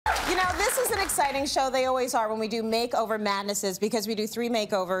You know, this is an exciting show. They always are when we do makeover madnesses, because we do 3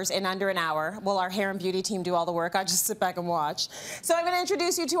 makeovers in under an hour. Well, our hair and beauty team do all the work. I just sit back and watch. So I'm going to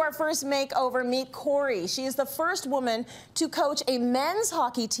introduce you to our first makeover. Meet Corey. She is the first woman to coach a men's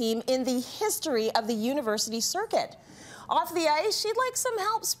hockey team in the history of the university circuit. Off the ice, she'd like some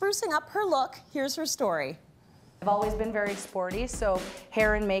help sprucing up her look. Here's her story. I've always been very sporty, so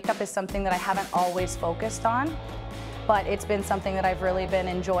hair and makeup is something that I haven't always focused on. But it's been something that I've really been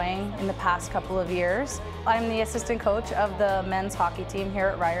enjoying in the past couple of years. I'm the assistant coach of the men's hockey team here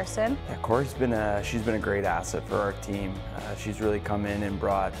at Ryerson. Yeah, Corey's she's been a great asset for our team. She's really come in and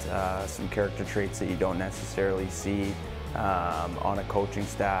brought some character traits that you don't necessarily see on a coaching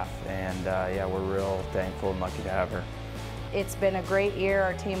staff, and yeah, we're real thankful and lucky to have her. It's been a great year.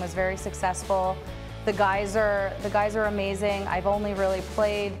 Our team was very successful. The guys are amazing. I've only really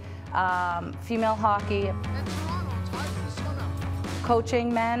played female hockey.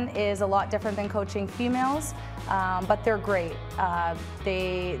 Coaching men is a lot different than coaching females, but they're great.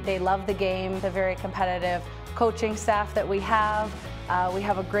 They love the game. They're very competitive. Coaching staff that we have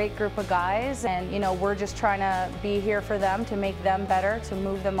a great group of guys, and you know, we're just trying to be here for them, to make them better, to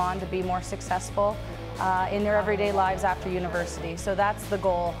move them on to be more successful in their everyday lives after university. So that's the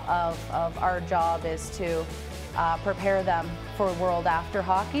goal of our job, is to prepare them for a world after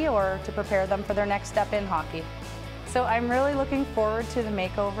hockey, or to prepare them for their next step in hockey. So I'm really looking forward to the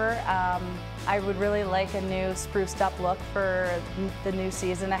makeover. I would really like a new spruced up look for the new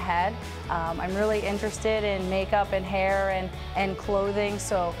season ahead. I'm really interested in makeup and hair and clothing,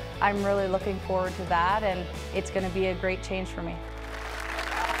 so I'm really looking forward to that, and it's going to be a great change for me.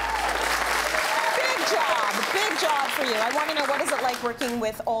 Big job for you. I want to know, what is it like working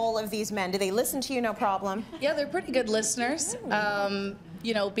with all of these men? Do they listen to you, no problem? Yeah, they're pretty good listeners.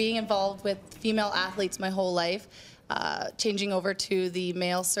 You know, being involved with female athletes my whole life, changing over to the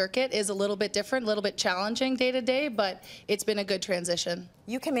male circuit is a little bit different, a little bit challenging day to day, but it's been a good transition.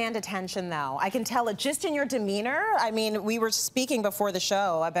 You command attention, though. I can tell it just in your demeanor. I mean, we were speaking before the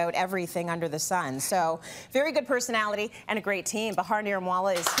show about everything under the sun. So, very good personality and a great team. Bahar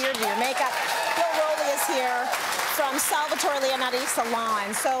Niramwalla is here to do your makeup. Rowley is here from Salvatore Leonardi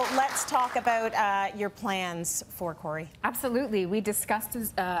Salon. So let's talk about your plans for Corey. Absolutely. We discussed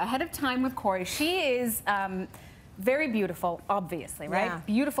ahead of time with Corey. She is very beautiful, obviously, right? Yeah.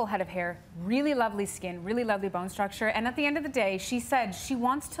 Beautiful head of hair, really lovely skin, really lovely bone structure. And at the end of the day, she said she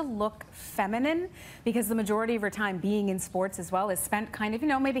wants to look feminine, because the majority of her time being in sports as well is spent kind of, you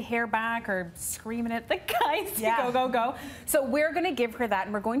know, maybe hair back or screaming at the guys to go, go, go. So we're going to give her that,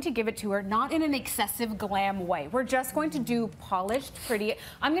 and we're going to give it to her not in an excessive glam way. We're just going to do polished, pretty.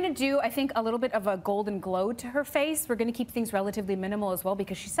 I'm going to do, I think, a little bit of a golden glow to her face. We're going to keep things relatively minimal as well,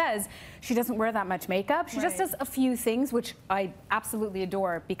 because she says she doesn't wear that much makeup. She just does a few things, which I absolutely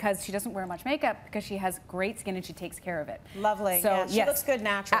adore, because she doesn't wear much makeup, because she has great skin and she takes care of it. Lovely. So yeah, she looks good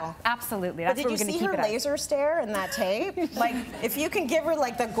natural. Absolutely. That's but what we're did going you to see keep her laser stare in that tape? Like, if you can give her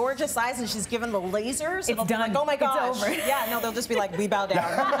like the gorgeous eyes and she's given the lasers, it'll be like, oh my gosh. It's over. Yeah, no, they'll just be like, we bow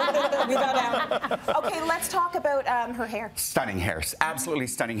down. We bow down. Okay, let's talk about her hair. Stunning hair, absolutely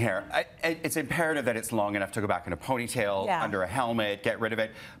stunning hair. It's imperative that it's long enough to go back in a ponytail, under a helmet, get rid of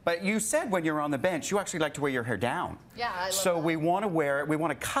it. But you said when you're on the bench, you actually like to wear your hair down. Yeah, I love So that. we want to wear it, we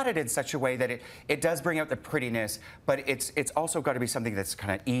want to cut it in such a way that it does bring out the prettiness, but it's also got to be something that's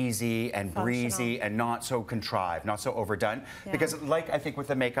kind of easy and breezy and not so contrived, not so overdone. Yeah. Because like I think with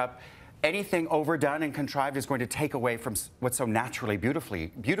the makeup, anything overdone and contrived is going to take away from what's so naturally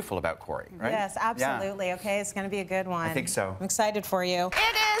beautiful about Corey, right? Yes, absolutely. Yeah. Okay, it's going to be a good one. I think so. I'm excited for you.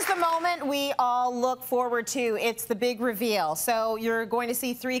 It is the moment we all look forward to. It's the big reveal. So you're going to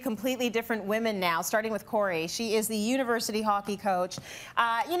see 3 completely different women now, starting with Corey. She is the university hockey coach.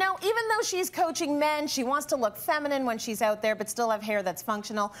 You know, even though she's coaching men, she wants to look feminine when she's out there, but still have hair that's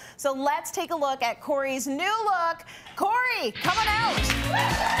functional. So let's take a look at Corey's new look. Corey, coming out.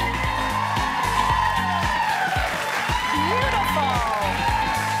 Beautiful.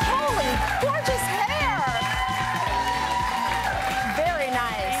 Holy, gorgeous hair. Very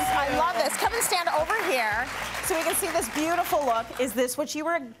nice. I love this. Come and stand over here so we can see this beautiful look. Is this what you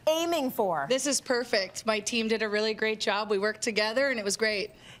were aiming for? This is perfect. My team did a really great job. We worked together and it was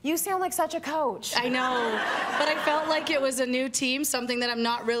great. You sound like such a coach. I know, but I felt like it was a new team, something that I'm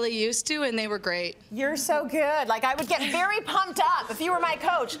not really used to, and they were great. You're so good. Like, I would get very pumped up if you were my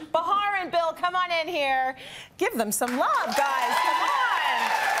coach. Bahar and Bill, come on in here. Give them some love, guys. Come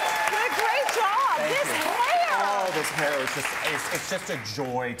on. You did a great job. This hair. Oh, this hair is it's just a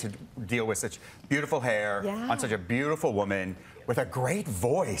joy to deal with such beautiful hair on such a beautiful woman with a great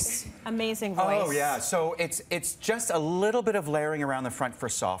voice. Amazing voice. Oh yeah, so it's just a little bit of layering around the front for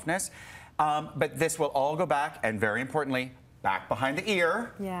softness, but this will all go back, and very importantly, back behind the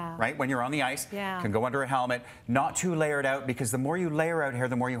ear, right, when you're on the ice, can go under a helmet, not too layered out, because the more you layer out here,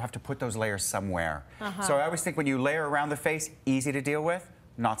 the more you have to put those layers somewhere. So I always think when you layer around the face, easy to deal with,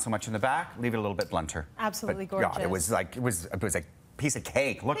 not so much in the back, leave it a little bit blunter. Absolutely but, gorgeous. God, it was a piece of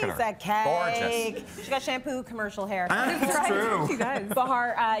cake. Look at her. Piece of cake. Gorgeous. She got shampoo commercial hair. That's true. She does.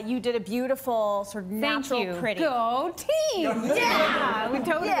 Bahar, you did a beautiful, sort of natural, pretty. Go team! Yeah, we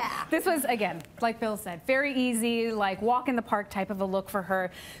totally. Yeah. This was, again, like Bill said, very easy, like walk in the park type of a look for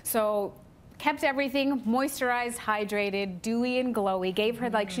her. So kept everything moisturized, hydrated, dewy and glowy. Gave her,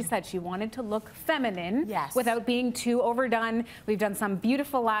 like she said, she wanted to look feminine without being too overdone. We've done some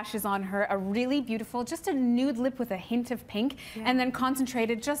beautiful lashes on her, a really beautiful, just a nude lip with a hint of pink, and then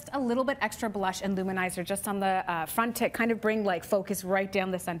concentrated just a little bit extra blush and luminizer just on the front to kind of bring like focus right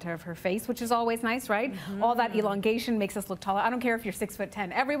down the center of her face, which is always nice, right? All that elongation makes us look taller. I don't care if you're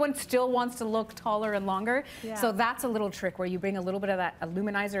 6'10". Everyone still wants to look taller and longer. So that's a little trick where you bring a little bit of that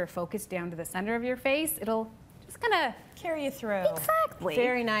luminizer or focus down to the center of your face. It'll just kind of carry you through. Exactly.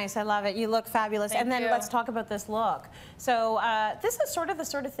 Very nice. I love it. You look fabulous. Thank and then you. let's talk about this look. So this is sort of the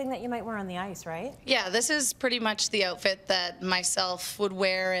sort of thing that you might wear on the ice, right? Yeah, this is pretty much the outfit that myself would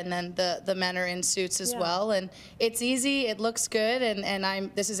wear, and then the men are in suits as well. And it's easy, it looks good,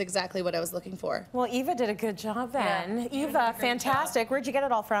 and this is exactly what I was looking for. Well, Eva did a good job then. Eva, fantastic. Where'd you get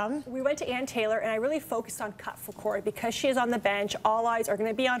it all from? We went to Ann Taylor, and I really focused on cut for Corey because she is on the bench. All eyes are going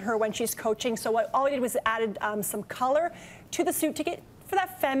to be on her when she's coaching. So all I did was added some color to the suit to get for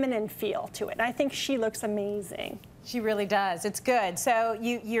that feminine feel to it. And I think she looks amazing. She really does. It's good. So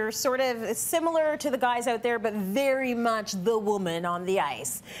you're sort of similar to the guys out there, but very much the woman on the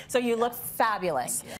ice. So you look fabulous.